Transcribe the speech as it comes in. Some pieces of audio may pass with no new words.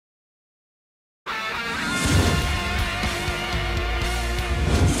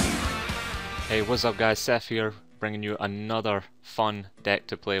Hey, what's up guys, Seth here, bringing you another fun deck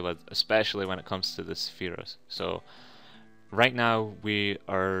to play with, especially when it comes to the Sephiras. So, right now we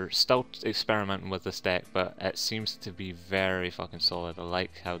are still experimenting with this deck, but it seems to be very fucking solid. I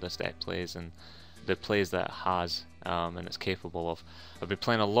like how this deck plays and the plays that it has and it's capable of. I've been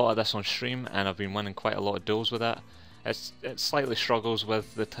playing a lot of this on stream and I've been winning quite a lot of duels with it. It slightly struggles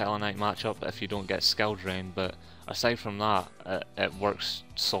with the Tellarknight matchup if you don't get skill drain, but aside from that, it works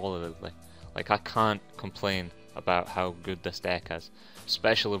solidly. Like, I can't complain about how good this deck is,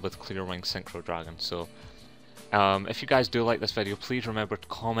 especially with Clearwing Synchro Dragon. So, if you guys do like this video, please remember to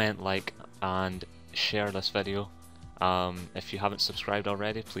comment, like, and share this video. If you haven't subscribed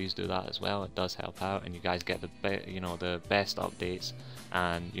already, please do that as well. It does help out, and you guys get the best updates,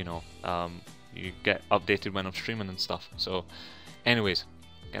 and you get updated when I'm streaming and stuff. So, anyways,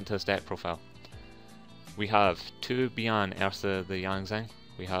 get into this deck profile. We have 2 Bian Eartha the Yang Zing.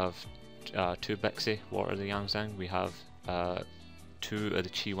 We have 2 Bixie Water the Yang Zing. We have 2 of the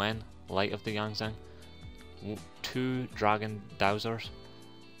Chaofeng Light of the Yang Zing. 2 Dragon Dowsers.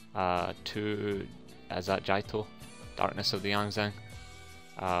 2 Jaito Darkness of the Yang Zing.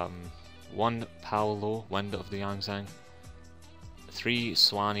 1 Paolo Wind of the Yang Zing. 3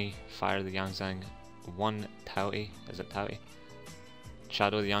 Swanee Fire of the Yang Zing. 1 Tauti, is it Tauti?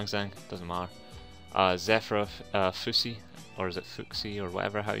 Shadow of the Yang Zing, doesn't matter. Sephira Fusi, or is it Fuxi, or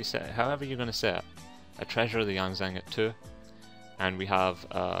whatever how you say it, however you're gonna say it. A Treasure of the Yang Zing at 2, and we have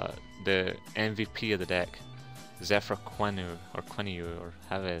the MVP of the deck, Sephira Quenu, or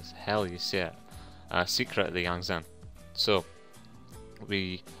how is hell you say it, Secret of the Yang Zing. So for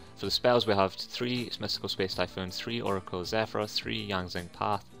the spells we have 3 Mystical Space Typhoon, 3 Oracle of Sephira, 3 Yang Zing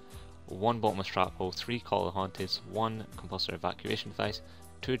Path, 1 Bottomless Trap Hole, 3 Call of the Haunted, 1 Compulsory Evacuation Device,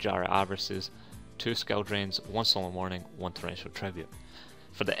 2 Jar of Avarices, 2 Skill Drains, 1 Solemn Warning, 1 Torrential Tribute.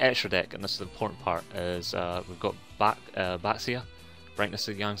 For the extra deck, and this is the important part, is we've got Baxia, Brightness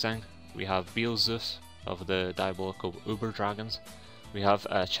of the Yang Zing. We have Beelzeus of the Diabolical Uber Dragons. We have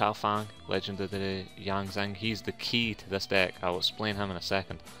Chaofeng, Legend of the Yang Zing. He's the key to this deck. I'll explain him in a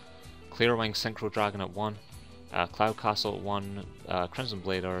second. Clearwing Synchro Dragon at 1, Cloud Castle at 1, Crimson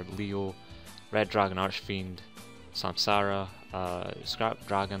Blader, Leo, Red Dragon Archfiend, Samsara, Scrap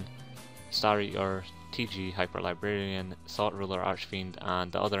Dragon, Star Eater, TG Hyper Librarian, Thought Ruler Archfiend,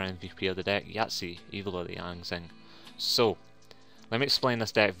 and the other MVP of the deck, Yahtzee, Evil of the Yang Zing. So, let me explain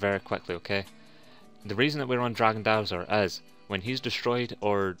this deck very quickly, okay? The reason that we run Dragon Dowser is when he's destroyed,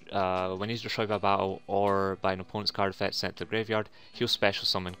 or when he's destroyed by battle or by an opponent's card effect sent to the graveyard, he'll special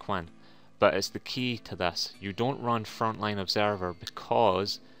summon Quinn. But it's the key to this. You don't run Frontline Observer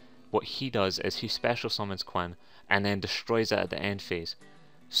because what he does is he special summons Quinn and then destroys it at the end phase.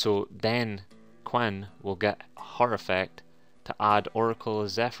 So then Quinn will get her effect to add Oracle of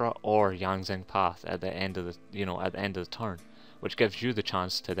Sephira or Yang Zing Path at the end of the turn, which gives you the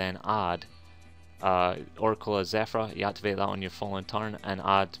chance to then add Oracle of Sephira. You activate that on your following turn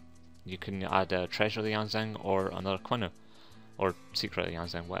and you can add a Treasure of the Yang Zing or another Quinu or Secret of the Yang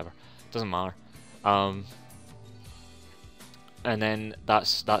Zing, whatever. Doesn't matter. And then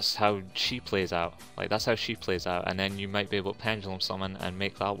that's how she plays out. Like, that's how she plays out, and then you might be able to pendulum summon and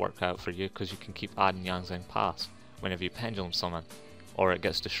make that work out for you, because you can keep adding Yang Zing Pass whenever you pendulum summon, or it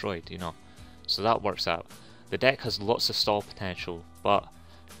gets destroyed, So that works out. The deck has lots of stall potential, but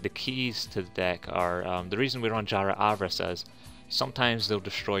the keys to the deck are the reason we run Jar of Avarice is sometimes they'll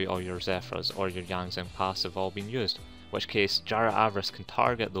destroy all your Zephyras or your Yang Zing Pass have all been used, in which case Jar of Avarice can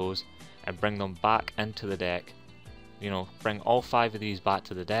target those and bring them back into the deck. Bring all 5 of these back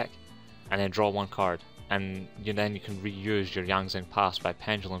to the deck, and then draw 1 card, and then you can reuse your Yang Zing Pass by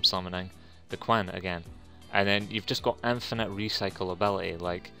pendulum summoning the Quinn again, and then you've just got infinite recycle ability.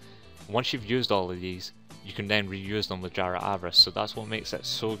 Like, once you've used all of these, you can then reuse them with Jar of Avarice. So that's what makes it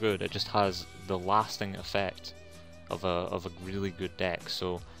so good. It just has the lasting effect of a really good deck.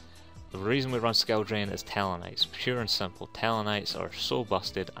 So the reason we run Skill Drain is Tellarknights, pure and simple. Tellarknights are so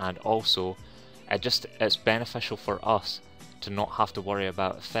busted, and also it's beneficial for us to not have to worry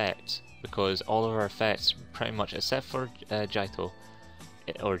about effects, because all of our effects, pretty much except for Jaito,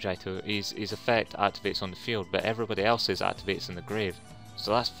 his effect activates on the field, but everybody else's activates in the grave.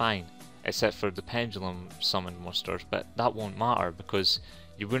 So that's fine, except for the pendulum summon monsters, but that won't matter because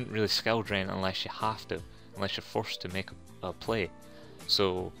you wouldn't really skill drain unless you have to, unless you're forced to make a play.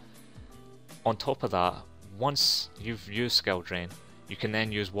 So on top of that, once you've used skill drain, you can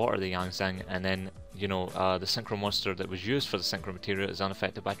then use Water the Yang Zing, and then the synchro monster that was used for the synchro material is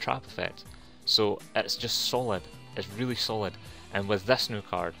unaffected by trap effect. So it's just solid. It's really solid. And with this new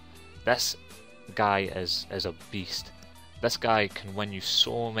card, this guy is a beast. This guy can win you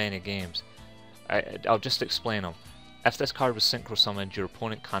so many games. I'll just explain them. If this card was synchro summoned, your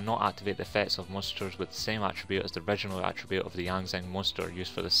opponent cannot activate the effects of monsters with the same attribute as the original attribute of the Yang Zing monster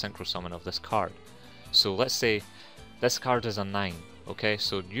used for the synchro summon of this card. So let's say this card is a 9, okay,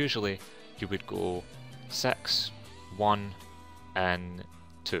 so usually you would go 6, 1 and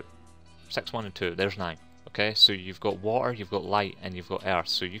 2. 6, 1 and 2, there's 9. Okay, so you've got water, you've got light, and you've got earth.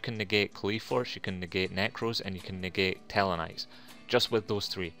 So you can negate qliphort, you can negate necros, and you can negate telenites, just with those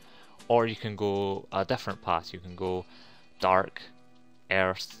 3. Or you can go a different path. You can go dark,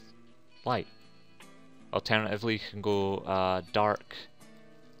 earth, light. Alternatively, you can go dark.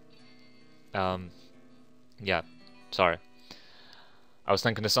 Yeah, sorry. I was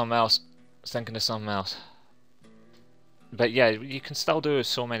thinking of something else. But yeah, you can still do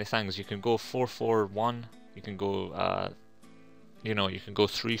so many things. You can go 4-4-1. You can go, you know, you can go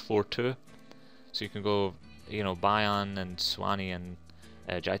 3-4-2. So you can go, you know, Bayan and Swani and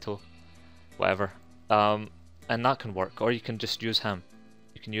Jaito, whatever. And that can work. Or you can just use him.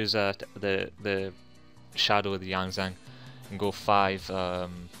 You can use the shadow of the Yang Zing and go 5-2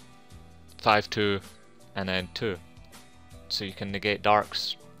 and then 2. So you can negate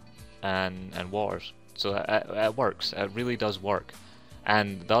darks and waters. So it works. It really does work.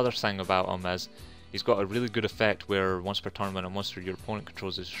 And the other thing about him is he's got a really good effect where once per turn when a monster your opponent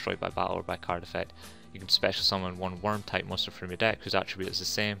controls is destroyed by battle or by card effect, you can special summon one worm type monster from your deck whose attribute is the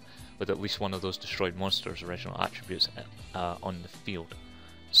same with at least one of those destroyed monsters' original attributes on the field.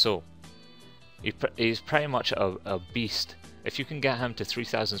 So he's pretty much a beast. If you can get him to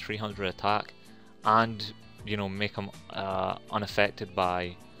 3,300 attack and, you know, make him unaffected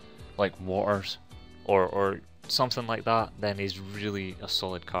by like waters or something like that, then he's really a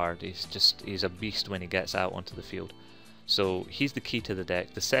solid card. He's a beast when he gets out onto the field. So he's the key to the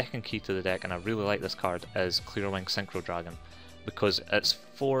deck. The second key to the deck, and I really like this card, is Clearwing Synchro Dragon, because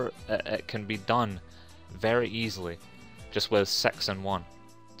it can be done very easily just with 6 and 1.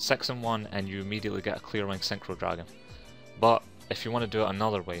 6 and 1 and you immediately get a Clearwing Synchro Dragon. But if you want to do it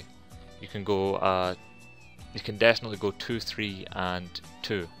another way, you can go you can definitely go 2, 3 and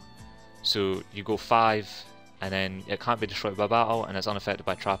 2. So you go 5 and then it can't be destroyed by battle and it's unaffected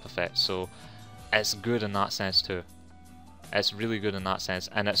by trap effect, so it's good in that sense too. It's really good in that sense,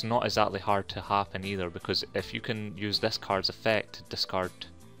 and it's not exactly hard to happen either, because if you can use this card's effect to discard,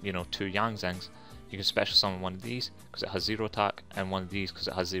 you know, 2 Yang Zings, you can special summon one of these because it has 0 attack and one of these because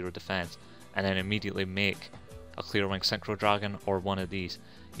it has 0 defense, and then immediately make a Clearwing Synchro Dragon or one of these,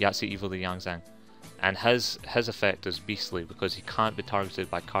 Yahtzee Evil the Yang Zing. And his effect is beastly because he can't be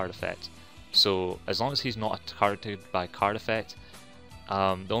targeted by card effects. So as long as he's not targeted by card effect,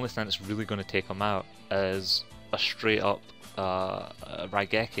 the only thing that's really going to take him out is a straight up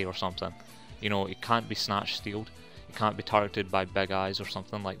Raigeki or something. You know, he can't be snatch stealed, he can't be targeted by big eyes or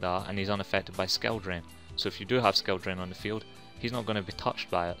something like that, and he's unaffected by skill drain. So if you do have skill drain on the field, he's not going to be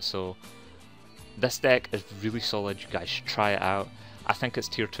touched by it. So this deck is really solid. You guys should try it out. I think it's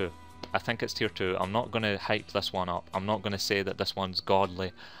tier 2. I think it's tier 2. I'm not going to hype this one up. I'm not going to say that this one's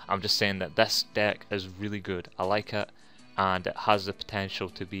godly. I'm just saying that this deck is really good. I like it, and it has the potential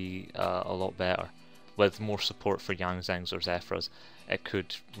to be a lot better. With more support for Yang Zings or Zephyras, it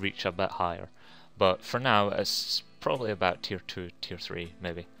could reach a bit higher. But for now, it's probably about tier 2, tier 3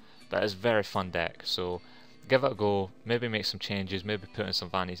 maybe. But it's a very fun deck, so give it a go. Maybe make some changes, maybe put in some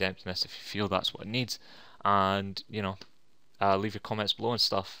Vanity's Emptiness if you feel that's what it needs. And, you know, leave your comments below and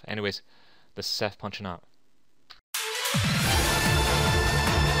stuff. Anyways, this is Seth punching out.